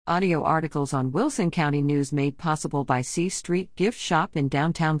Audio articles on Wilson County News made possible by C Street Gift Shop in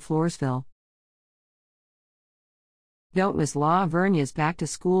downtown Floresville. Don't miss La Vernia's Back to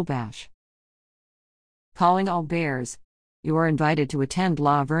School Bash. Calling all bears. You are invited to attend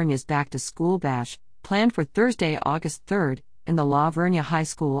La Vernia's Back to School Bash, planned for Thursday, August 3rd, in the La Vernia High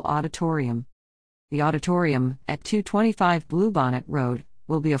School auditorium. The auditorium, at 225 Bluebonnet Road,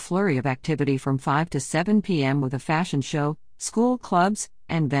 will be a flurry of activity from 5 to 7 p.m. with a fashion show, school clubs,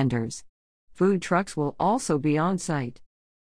 and vendors. Food trucks will also be on site.